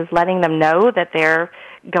universe is letting them know that they're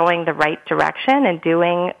going the right direction and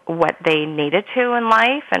doing what they needed to in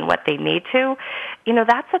life and what they need to,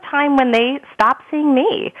 that's a time when they stop seeing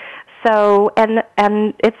me. So,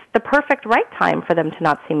 and it's the perfect right time for them to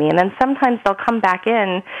not see me. And then sometimes they'll come back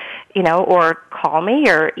in, or call me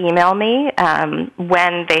or email me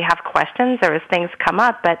when they have questions or as things come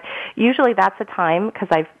up. But usually that's a time, because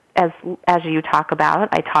as you talk about,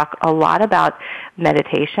 I talk a lot about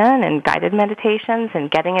meditation and guided meditations and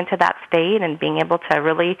getting into that state and being able to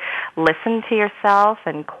really listen to yourself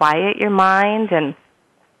and quiet your mind and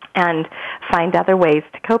find other ways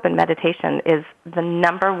to cope. And meditation is the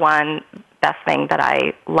number one best thing that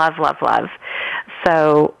I love, love, love.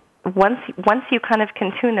 So once you kind of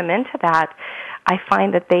can tune them into that, I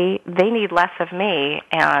find that they need less of me,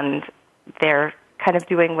 and they're kind of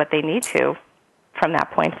doing what they need to from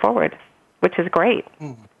that point forward, which is great.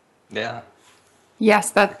 Yeah.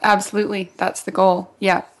 Yes, that's the goal.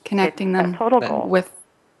 Yeah, connecting them. A total goal. With,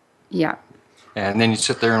 yeah. And then you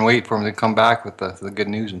sit there and wait for them to come back with the good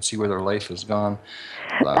news and see where their life has gone.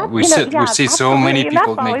 We see so many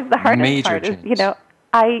people make major changes.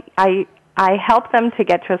 I help them to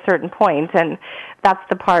get to a certain point, and that's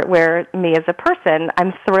the part where me as a person,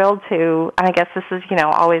 I'm thrilled to, and I guess this is,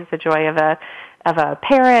 always the joy of a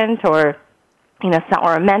parent or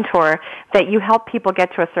or a mentor, that you help people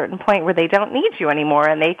get to a certain point where they don't need you anymore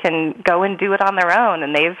and they can go and do it on their own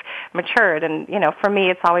and they've matured. And, for me,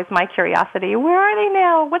 it's always my curiosity. Where are they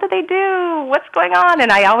now? What do they do? What's going on?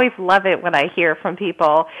 And I always love it when I hear from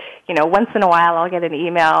people. Once in a while I'll get an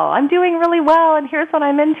email, I'm doing really well and here's what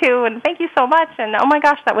I'm into and thank you so much. And oh my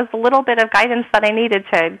gosh, that was the little bit of guidance that I needed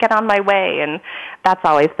to get on my way. And that's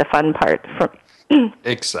always the fun part.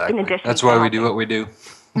 Exactly. That's why we do what we do.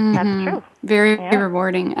 Mm-hmm. That's true. Very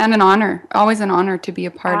rewarding and an honor. Always an honor to be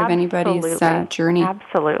a part of anybody's journey.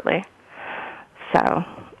 Absolutely. So,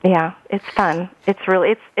 yeah, it's fun. It's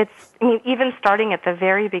really, I mean, even starting at the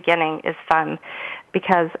very beginning is fun,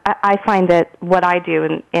 because I find that what I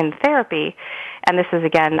do in therapy, and this is,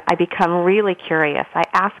 again, I become really curious. I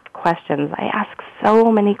ask questions. I ask so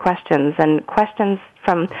many questions, and questions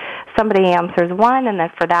from somebody answers one, and then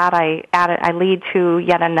for that I lead to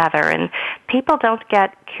yet another. And people don't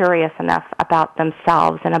get curious enough about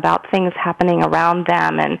themselves and about things happening around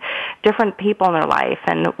them and different people in their life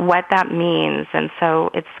and what that means. And so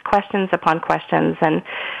it's questions upon questions, and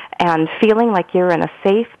feeling like you're in a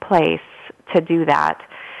safe place to do that,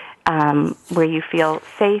 where you feel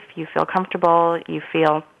safe, you feel comfortable, you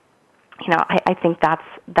feel, I think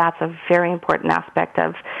that's a very important aspect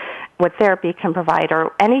of what therapy can provide,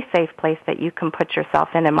 or any safe place that you can put yourself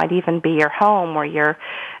in. It might even be your home where you're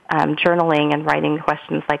journaling and writing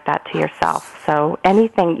questions like that to yourself. So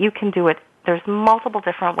anything, you can do it. There's multiple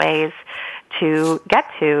different ways to get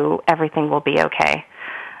to everything will be okay.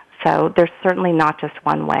 So there's certainly not just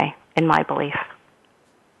one way, in my belief.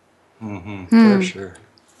 For sure.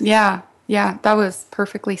 Yeah, that was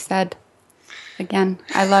perfectly said. Again,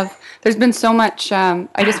 there's been so much, I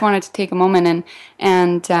just wanted to take a moment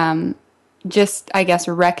and just, I guess,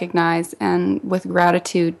 recognize, and with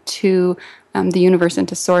gratitude to the universe and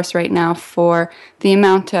to Source right now for the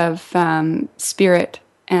amount of spirit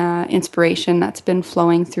inspiration that's been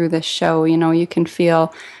flowing through this show. You can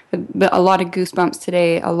feel a lot of goosebumps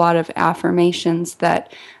today, a lot of affirmations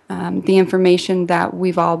that the information that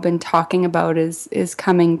we've all been talking about is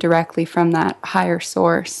coming directly from that higher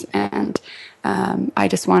source. And I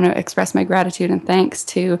just want to express my gratitude and thanks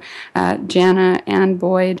to Janna and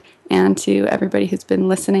Boyd and to everybody who's been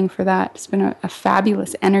listening for that. It's been a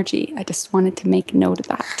fabulous energy. I just wanted to make note of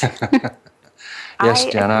that. Yes,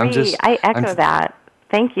 Janna. I echo that.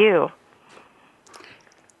 Thank you.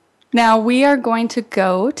 Now we are going to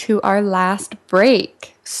go to our last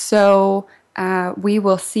break. So we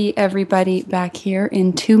will see everybody back here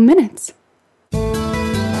in 2 minutes.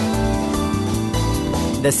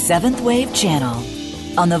 The Seventh Wave Channel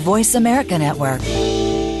on the Voice America Network.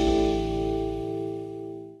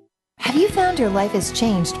 Have you found your life has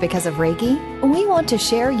changed because of Reiki? We want to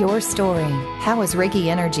share your story. How has Reiki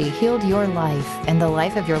energy healed your life and the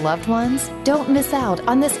life of your loved ones? Don't miss out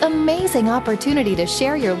on this amazing opportunity to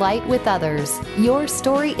share your light with others. Your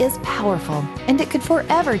story is powerful, and it could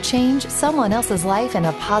forever change someone else's life in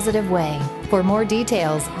a positive way. For more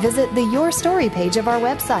details, visit the Your Story page of our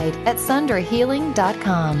website at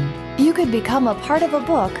sundrahealing.com. You could become a part of a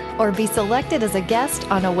book or be selected as a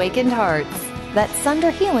guest on Awakened Hearts. That's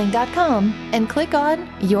sundrahealing.com and click on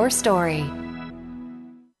Your Story.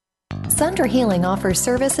 Sundra Healing offers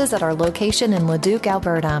services at our location in Leduc,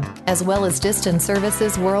 Alberta, as well as distance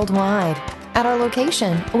services worldwide. At our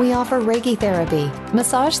location, we offer Reiki therapy,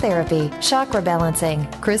 massage therapy, chakra balancing,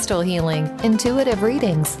 crystal healing, intuitive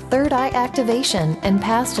readings, third eye activation, and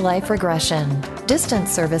past life regression.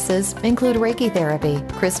 Distance services include Reiki therapy,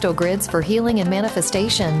 crystal grids for healing and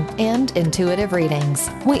manifestation, and intuitive readings.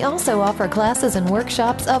 We also offer classes and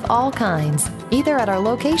workshops of all kinds, either at our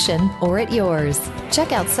location or at yours.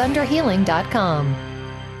 Check out sundrahealing.com.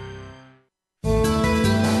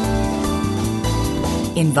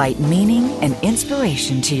 Invite meaning and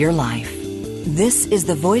inspiration to your life. This is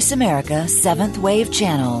the Voice America 7th Wave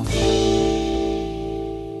Channel.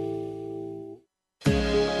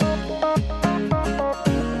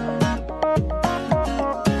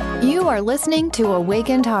 You are listening to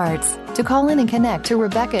Awakened Hearts. To call in and connect to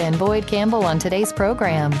Rebecca and Boyd Campbell on today's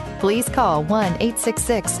program, please call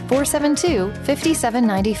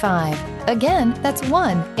 1-866-472-5795. Again, that's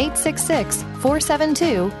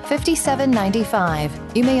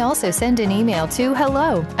 1-866-472-5795. You may also send an email to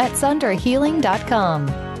hello@sundrahealing.com.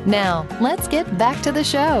 Now, let's get back to the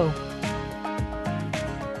show.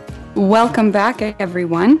 Welcome back,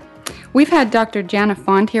 everyone. We've had Dr. Janna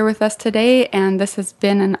Fond here with us today, and this has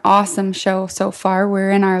been an awesome show so far.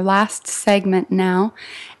 We're in our last segment now,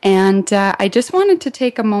 and I just wanted to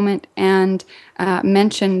take a moment and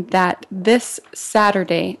mention that this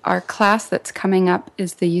Saturday, our class that's coming up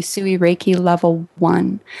is the Usui Reiki Level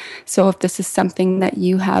 1. So if this is something that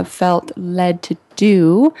you have felt led to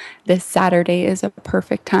do, this Saturday is a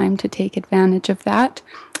perfect time to take advantage of that.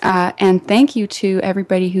 And thank you to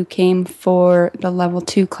everybody who came for the Level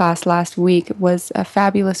 2 class last week. It was a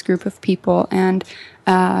fabulous group of people and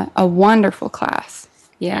a wonderful class.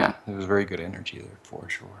 Yeah. There was very good energy there for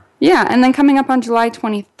sure. Yeah, and then coming up on July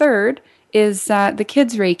 23rd is the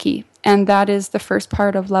Kids Reiki, and that is the first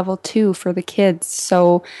part of Level 2 for the kids.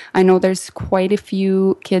 So I know there's quite a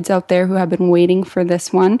few kids out there who have been waiting for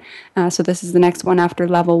this one. So this is the next one after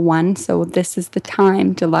Level 1. So this is the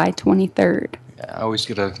time, July 23rd. Yeah, I always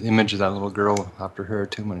get an image of that little girl after her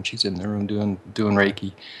too when she's in the room doing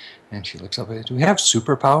Reiki. And she looks up at it. Do we have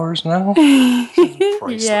superpowers now?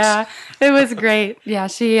 Yeah, it was great. Yeah,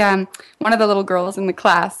 she, one of the little girls in the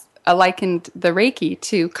class, likened the Reiki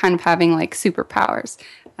to kind of having like superpowers,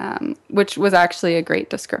 which was actually a great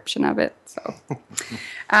description of it.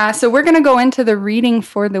 So we're going to go into the reading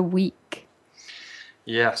for the week.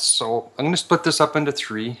 Yes, so I'm going to split this up into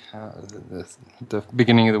three, the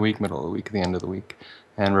beginning of the week, middle of the week, the end of the week.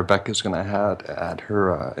 And Rebecca's going to add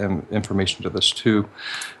her information to this too.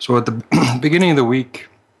 So at the beginning of the week,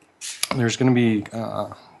 there's going to be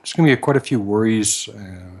quite a few worries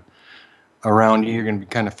around you. You're going to be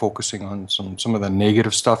kind of focusing on some of the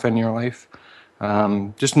negative stuff in your life.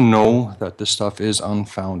 Just know that this stuff is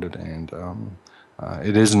unfounded and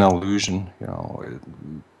it is an illusion.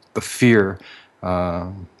 The fear.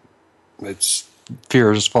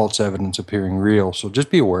 Fear is false evidence appearing real. So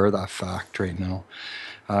just be aware of that fact right now.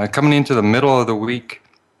 Coming into the middle of the week,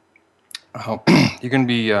 you're going to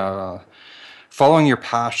be following your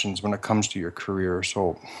passions when it comes to your career.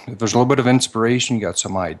 So if there's a little bit of inspiration, you got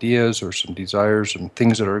some ideas or some desires and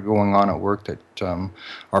things that are going on at work that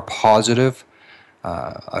are positive.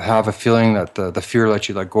 I have a feeling that the fear that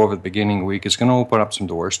you let go of at the beginning of the week is going to open up some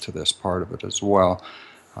doors to this part of it as well.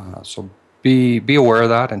 So be aware of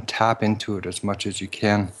that and tap into it as much as you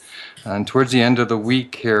can. And towards the end of the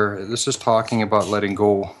week here, this is talking about letting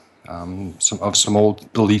go of some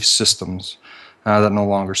old belief systems that no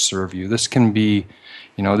longer serve you. This can be,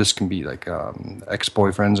 like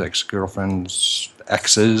ex-boyfriends, ex-girlfriends,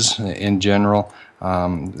 exes in general.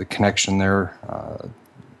 The connection there.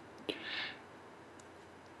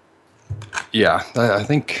 Yeah, I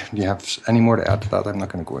think you have any more to add to that. I'm not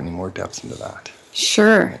going to go any more depth into that.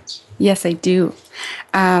 Sure. Yes, I do.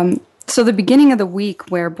 So the beginning of the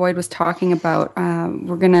week where Boyd was talking about,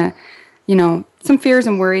 we're going to, some fears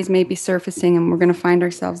and worries may be surfacing and we're going to find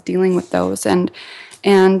ourselves dealing with those. And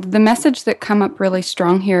the message that come up really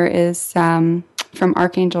strong here is from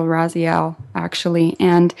Archangel Raziel, actually.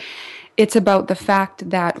 And it's about the fact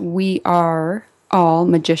that we are all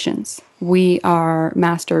magicians. We are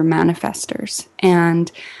master manifestors.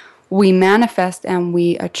 And we manifest and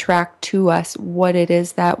we attract to us what it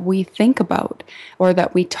is that we think about or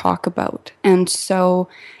that we talk about. And so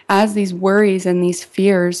as these worries and these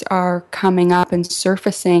fears are coming up and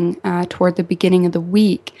surfacing toward the beginning of the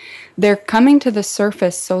week, they're coming to the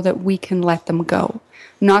surface so that we can let them go.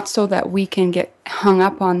 Not so that we can get hung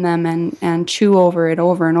up on them and chew over it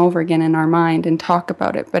over and over again in our mind and talk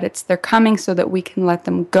about it, but they're coming so that we can let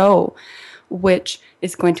them go, which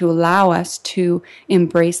is going to allow us to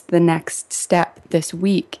embrace the next step this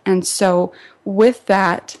week. And so with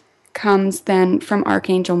that comes then from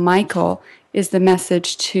Archangel Michael is the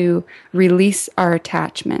message to release our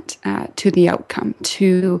attachment to the outcome,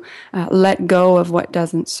 to let go of what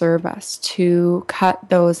doesn't serve us, to cut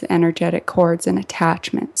those energetic cords and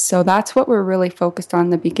attachments. So that's what we're really focused on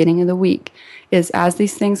the beginning of the week, is as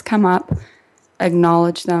these things come up,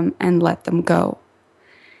 acknowledge them and let them go.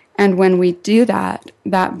 And when we do that,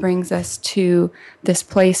 that brings us to this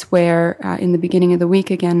place where in the beginning of the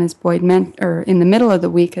week, again, as Boyd or in the middle of the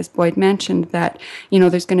week, as Boyd mentioned, that,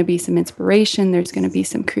 there's going to be some inspiration, there's going to be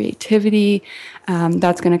some creativity,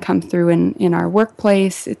 that's going to come through in our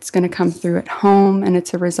workplace, it's going to come through at home, and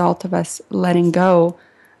it's a result of us letting go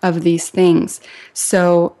of these things.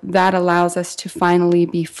 So that allows us to finally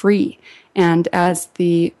be free. And as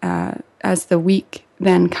the week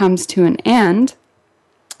then comes to an end,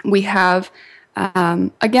 we have,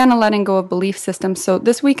 again, a letting go of belief systems. So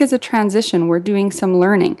this week is a transition. We're doing some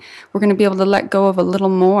learning. We're going to be able to let go of a little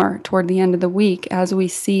more toward the end of the week as we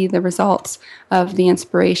see the results of the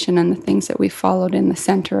inspiration and the things that we followed in the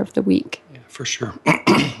center of the week. Yeah, for sure.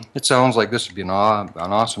 It sounds like this would be an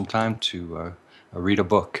awesome time to read a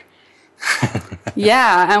book.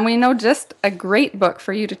 Yeah, and we know just a great book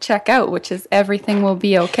for you to check out, which is Everything Will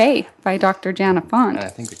Be Okay by Dr. Janna Fond. And I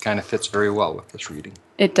think it kind of fits very well with this reading.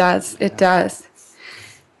 It does. It does.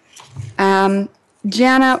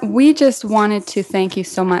 Janna, we just wanted to thank you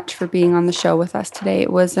so much for being on the show with us today.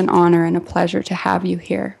 It was an honor and a pleasure to have you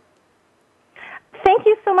here. Thank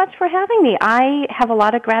you so much for having me. I have a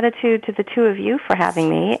lot of gratitude to the two of you for having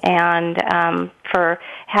me and for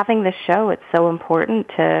having this show. It's so important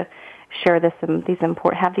to share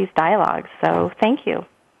have these dialogues. So thank you.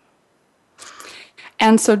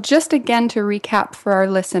 And so just again to recap for our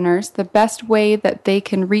listeners, the best way that they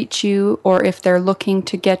can reach you, or if they're looking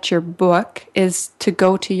to get your book, is to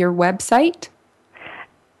go to your website?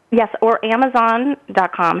 Yes, or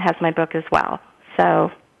Amazon.com has my book as well.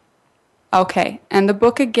 So, okay, and the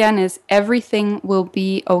book again is Everything Will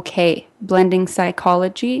Be Okay, Blending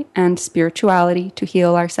Psychology and Spirituality to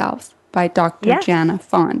Heal Ourselves by Dr. Yes. Janna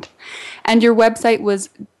Fond. And your website was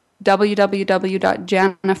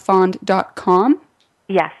www.jannafond.com?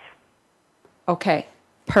 Yes. Okay,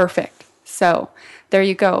 Perfect. So there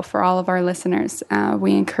you go for all of our listeners.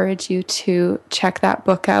 We encourage you to check that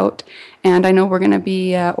book out. And I know we're going to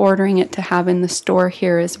be ordering it to have in the store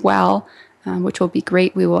here as well, which will be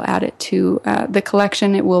great. We will add it to the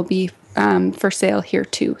collection. It will be for sale here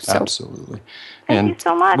too. So. Absolutely. Thank you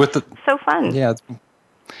so much. So fun. Yeah.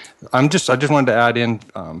 I just wanted to add in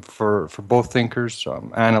for both thinkers,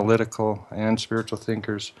 analytical and spiritual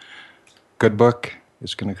thinkers, good book.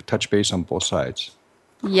 It's going to touch base on both sides.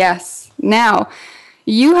 Yes. Now,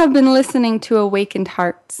 you have been listening to Awakened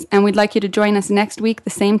Hearts, and we'd like you to join us next week,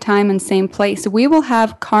 the same time and same place. We will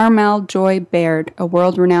have Carmel Joy Baird, a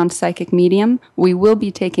world-renowned psychic medium. We will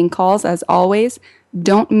be taking calls as always.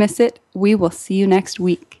 Don't miss it. We will see you next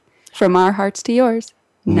week. From our hearts to yours,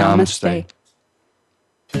 namaste.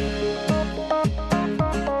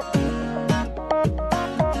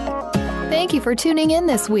 Thank you for tuning in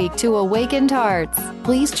this week to Awakened Hearts.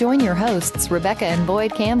 Please join your hosts, Rebecca and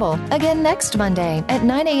Boyd Campbell, again next Monday at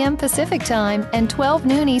 9 a.m. Pacific Time and 12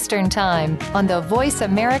 noon Eastern Time on the Voice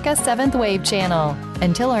America 7th Wave channel.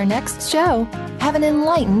 Until our next show, have an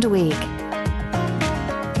enlightened week.